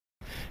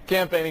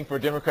campaigning for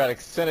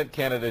Democratic Senate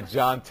candidate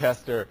John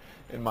Tester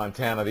in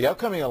Montana. The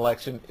upcoming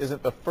election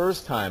isn't the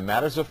first time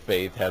matters of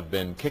faith have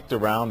been kicked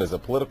around as a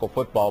political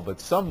football,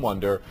 but some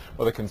wonder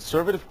whether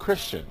conservative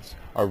Christians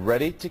are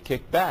ready to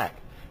kick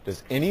back.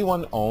 Does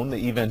anyone own the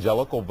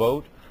evangelical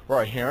vote?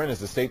 Roy Herron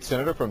is a state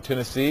senator from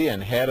Tennessee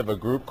and head of a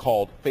group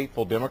called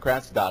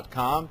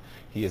FaithfulDemocrats.com.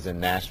 He is in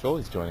Nashville.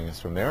 He's joining us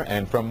from there.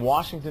 And from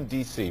Washington,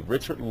 D.C.,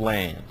 Richard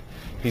Land.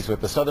 He's with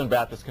the Southern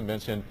Baptist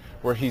Convention,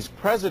 where he's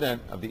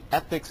president of the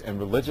Ethics and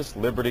Religious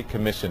Liberty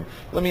Commission.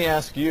 Let me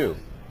ask you,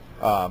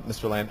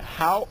 Mr. Land,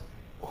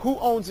 who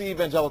owns the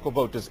evangelical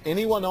vote? Does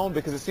anyone own?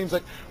 Because it seems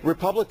like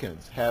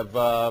Republicans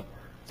have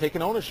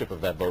taken ownership of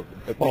that vote.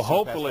 Well,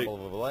 hopefully,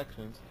 of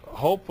elections.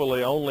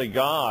 Hopefully only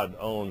God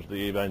owns the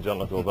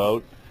evangelical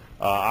vote.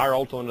 Our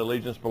ultimate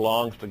allegiance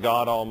belongs to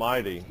God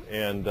Almighty,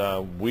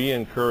 and we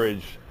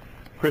encourage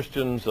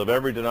Christians of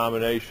every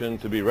denomination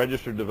to be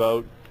registered to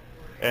vote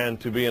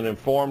and to be an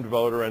informed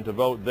voter and to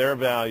vote their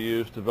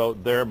values, to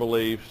vote their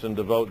beliefs, and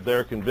to vote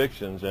their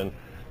convictions. And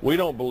we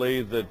don't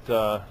believe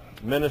that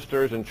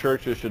ministers and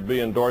churches should be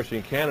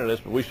endorsing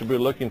candidates, but we should be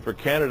looking for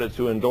candidates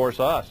who endorse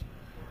us,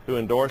 who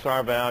endorse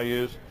our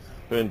values,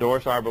 who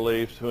endorse our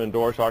beliefs, who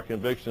endorse our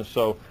convictions.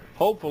 So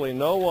hopefully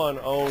no one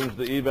owns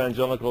the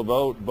evangelical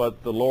vote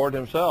but the Lord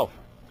himself.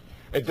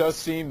 It does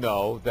seem,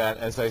 though, that,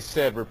 as I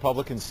said,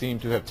 Republicans seem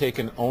to have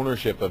taken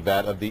ownership of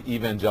that, of the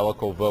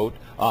evangelical vote,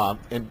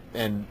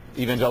 and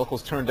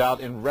evangelicals turned out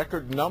in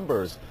record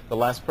numbers the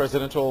last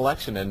presidential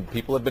election, and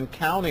people have been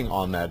counting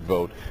on that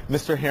vote.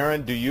 Mr.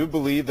 Herron, do you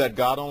believe that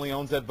God only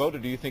owns that vote, or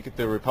do you think that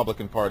the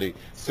Republican Party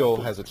still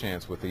has a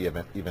chance with the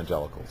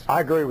evangelicals?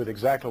 I agree with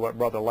exactly what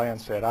Brother Land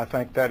said. I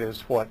think that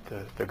is what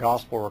the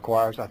gospel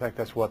requires. I think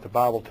that's what the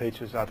Bible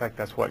teaches. I think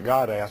that's what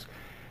God asks.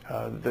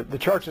 The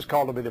church is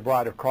called to be the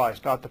bride of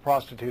Christ, not the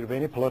prostitute of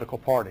any political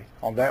party.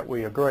 On that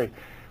we agree.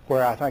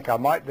 Where I think I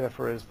might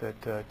differ is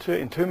that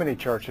in too many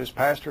churches,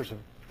 pastors have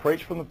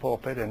preached from the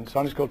pulpit and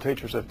Sunday school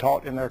teachers have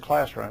taught in their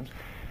classrooms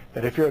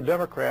that if you're a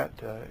Democrat,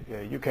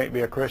 you can't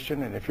be a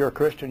Christian, and if you're a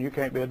Christian, you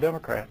can't be a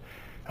Democrat.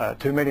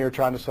 Too many are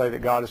trying to say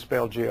that God is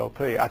spelled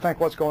GOP. I think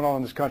what's going on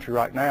in this country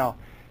right now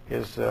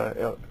is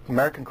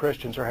American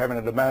Christians are having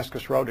a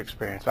Damascus Road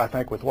experience. I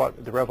think with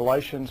what the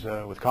revelations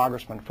with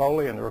Congressman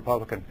Foley and the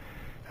Republican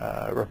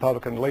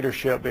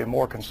leadership being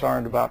more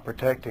concerned about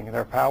protecting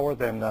their power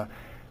than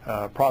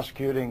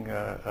prosecuting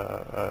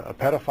a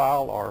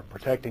pedophile or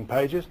protecting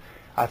pages,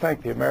 I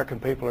think the American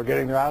people are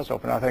getting their eyes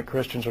open. I think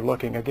Christians are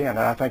looking again. And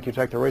I think you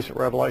take the recent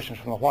revelations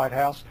from the White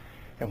House,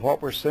 and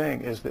what we're seeing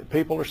is that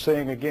people are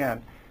seeing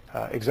again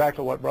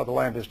exactly what Brother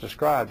Land has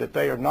described, that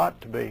they are not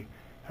to be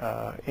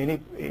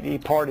any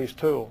party's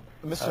tool.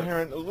 Mr.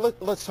 Herron,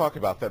 let's talk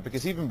about that,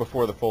 because even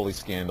before the Foley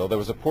scandal, there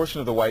was a portion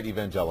of the white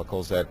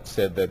evangelicals that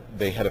said that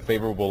they had a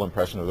favorable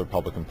impression of the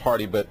Republican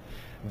Party, but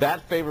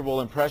that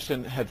favorable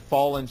impression had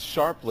fallen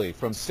sharply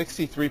from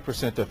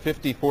 63% to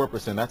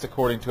 54%. That's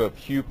according to a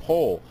Pew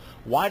poll.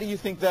 Why do you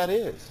think that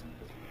is?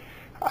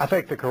 I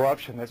think the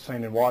corruption that's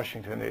seen in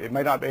Washington, it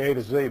may not be A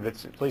to Z, but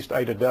it's at least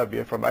A to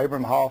W, from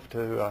Abram Hoff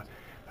to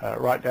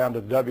right down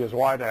to the W's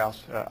White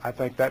House. I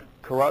think that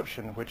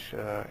corruption, which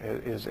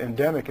is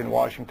endemic in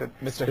Washington,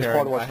 Mr. is Herron,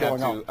 part of what's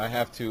going on. I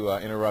have to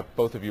interrupt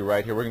both of you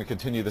right here. We're going to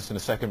continue this in a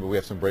second, but we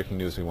have some breaking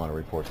news we want to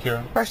report.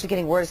 Kira? We're actually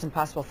getting word of some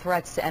possible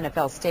threats to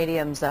NFL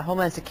stadiums.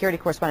 Homeland Security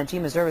correspondent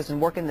Gene Meserve has been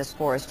working this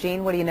for us.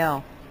 Gene, what do you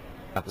know?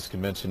 Baptist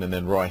Convention, and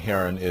then Roy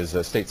Herron is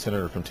a state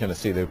senator from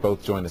Tennessee. They've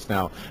both joined us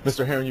now.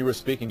 Mr. Herron, you were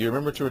speaking. Do you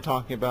remember what you were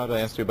talking about?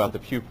 I asked you about the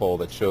Pew poll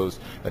that shows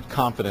that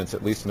confidence,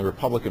 at least in the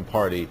Republican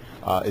Party,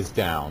 is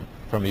down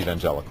from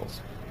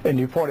evangelicals. And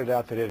you pointed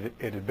out that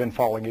it had been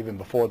falling even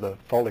before the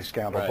Foley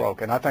scandal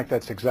broke, and I think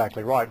that's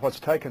exactly right. What's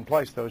taken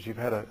place, though, is you've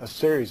had a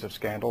series of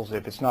scandals.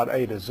 If it's not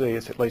A to Z,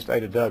 it's at least A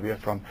to W,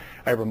 from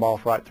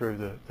Abramoff right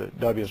through the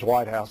W's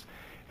White House.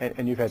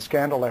 And you've had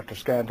scandal after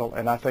scandal,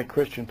 and I think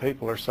Christian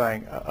people are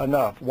saying,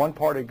 enough.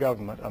 One-party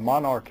government, a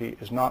monarchy,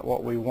 is not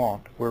what we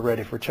want. We're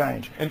ready for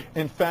change. And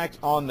in fact,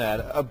 on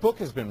that, a book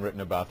has been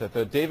written about that,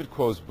 the David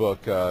Quo's book,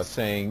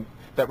 saying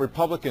that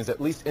Republicans, at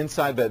least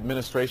inside the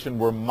administration,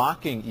 were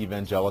mocking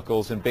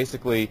evangelicals and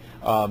basically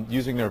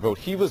using their vote.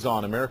 He was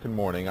on American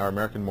Morning, our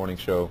American Morning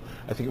show,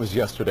 I think it was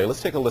yesterday.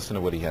 Let's take a listen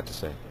to what he had to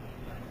say.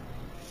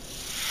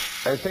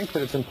 I think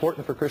that it's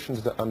important for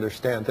Christians to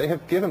understand they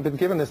have been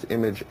given this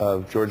image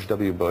of George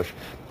W. Bush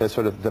as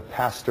sort of the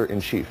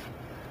pastor-in-chief.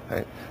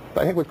 Right?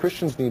 But I think what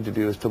Christians need to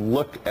do is to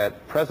look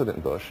at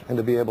President Bush and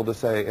to be able to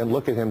say, and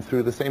look at him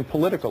through the same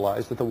political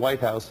eyes that the White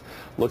House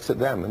looks at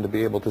them, and to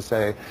be able to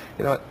say,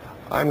 you know what,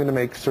 I'm going to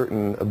make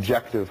certain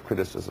objective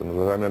criticisms,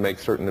 or I'm going to make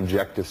certain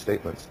objective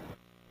statements.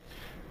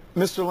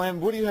 Mr. Land,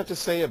 what do you have to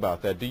say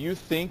about that? Do you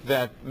think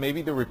that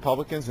maybe the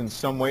Republicans in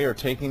some way are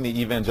taking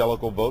the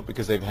evangelical vote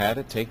because they've had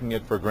it, taking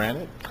it for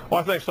granted? Well,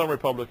 I think some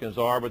Republicans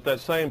are, but that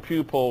same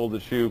Pew poll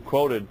that you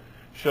quoted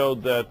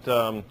showed that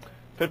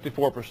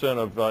 54%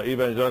 of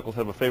evangelicals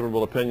have a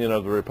favorable opinion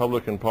of the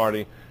Republican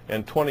Party,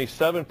 and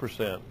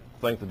 27%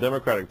 think the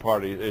Democratic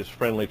Party is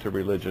friendly to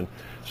religion.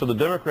 So the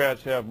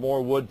Democrats have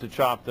more wood to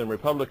chop than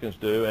Republicans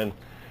do, and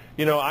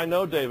You know, I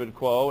know David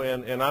Quo,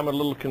 and I'm a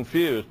little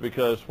confused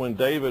because when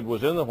David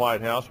was in the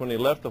White House, when he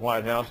left the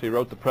White House, he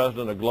wrote the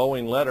president a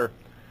glowing letter,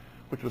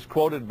 which was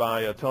quoted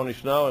by Tony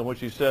Snow, in which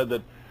he said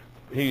that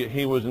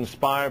he was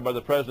inspired by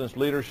the president's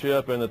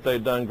leadership and that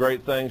they'd done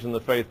great things in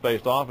the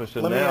faith-based office.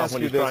 And now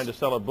when he's trying to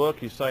sell a book,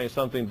 he's saying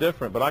something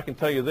different. But I can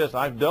tell you this,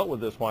 I've dealt with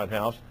this White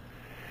House.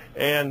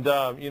 And,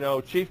 you know,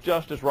 Chief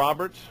Justice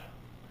Roberts,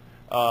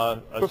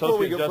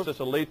 Associate Justice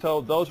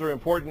Alito, those are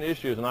important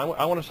issues. And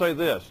I want to say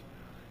this.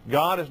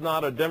 God is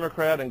not a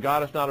Democrat and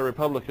God is not a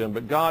Republican,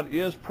 but God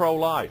is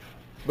pro-life.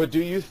 But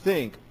do you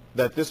think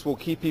that this will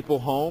keep people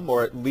home,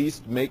 or at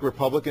least make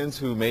Republicans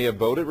who may have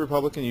voted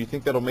Republican, you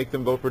think that'll make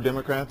them vote for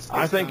Democrats?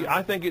 I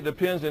think it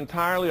depends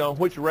entirely on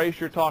which race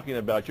you're talking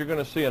about. You're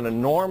going to see an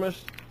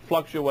enormous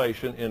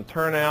fluctuation in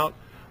turnout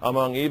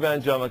among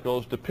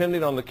evangelicals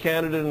depending on the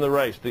candidate in the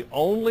race. The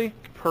only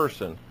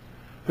person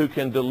who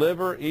can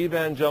deliver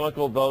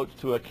evangelical votes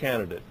to a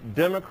candidate,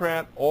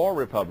 Democrat or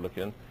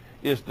Republican,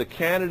 is the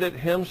candidate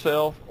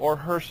himself or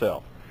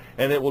herself.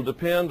 And it will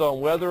depend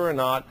on whether or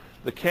not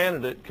the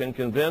candidate can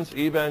convince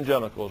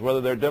evangelicals,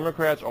 whether they're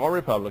Democrats or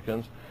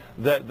Republicans,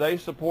 that they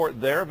support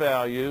their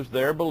values,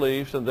 their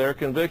beliefs, and their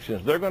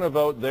convictions. They're going to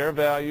vote their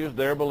values,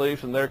 their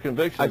beliefs, and their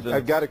convictions.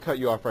 I've got to cut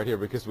you off right here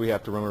because we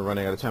have to run. We're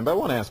running out of time. But I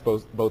want to ask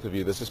both of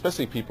you this,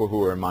 especially people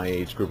who are in my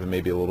age group and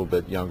maybe a little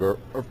bit younger,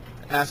 are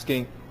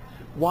asking,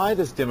 why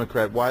this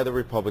Democrat, why the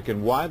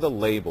Republican, why the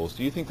labels?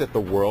 Do you think that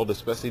the world,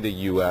 especially the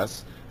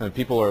U.S., and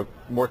people are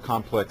more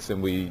complex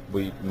than we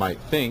might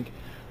think,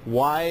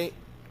 why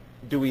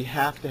do we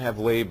have to have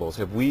labels?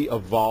 Have we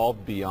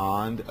evolved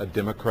beyond a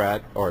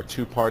Democrat or a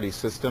two-party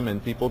system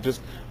and people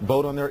just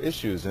vote on their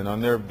issues and on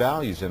their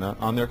values and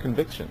on their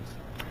convictions?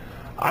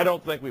 I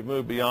don't think we've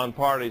moved beyond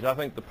parties. I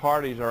think the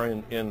parties are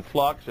in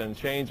flux and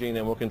changing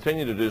and will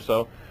continue to do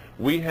so.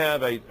 We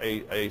have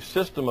a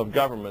system of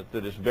government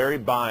that is very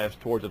biased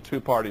towards a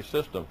two-party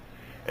system.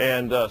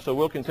 And so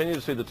we'll continue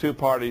to see the two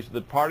parties.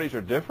 The parties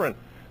are different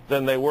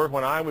than they were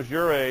when I was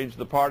your age.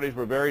 The parties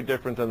were very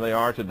different than they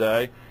are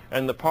today.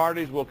 And the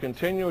parties will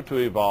continue to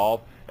evolve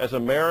as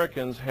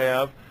Americans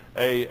have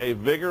a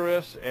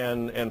vigorous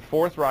and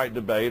forthright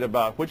debate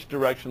about which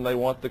direction they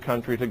want the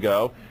country to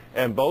go.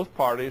 And both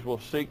parties will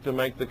seek to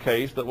make the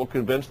case that will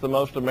convince the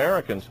most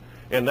Americans.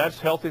 And that's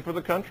healthy for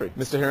the country.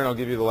 Mr. Herron, I'll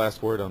give you the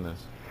last word on this.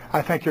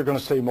 I think you're going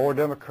to see more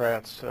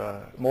Democrats,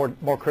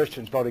 more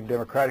Christians voting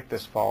Democratic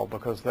this fall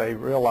because they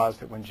realize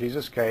that when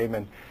Jesus came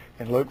and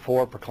in Luke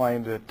 4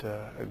 proclaimed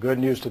that good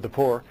news to the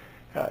poor,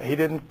 he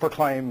didn't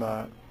proclaim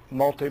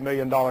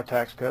multi-million-dollar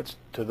tax cuts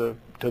to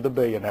the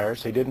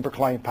billionaires. He didn't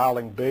proclaim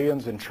piling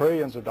billions and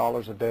trillions of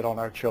dollars of debt on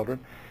our children.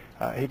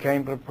 He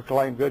came to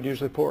proclaim good news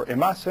to the poor. In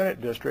my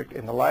Senate district,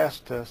 in the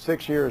last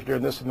 6 years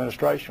during this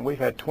administration, we've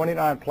had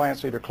 29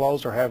 plants either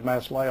closed or have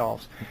mass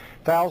layoffs.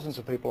 Thousands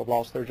of people have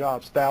lost their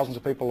jobs. Thousands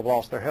of people have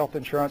lost their health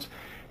insurance.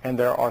 And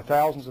there are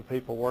thousands of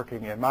people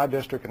working in my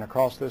district and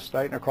across this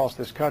state and across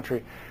this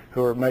country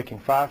who are making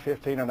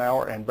 $5.15 an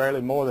hour and barely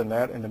more than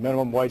that, and the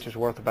minimum wage is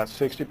worth about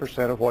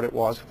 60% of what it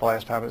was the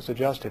last time it was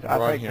adjusted.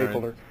 I think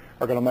people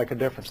are going to make a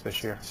difference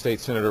this year.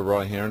 State Senator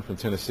Roy Herron from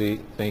Tennessee,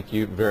 thank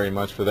you very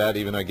much for that.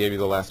 Even though I gave you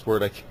the last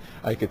word,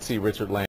 I could see Richard Land.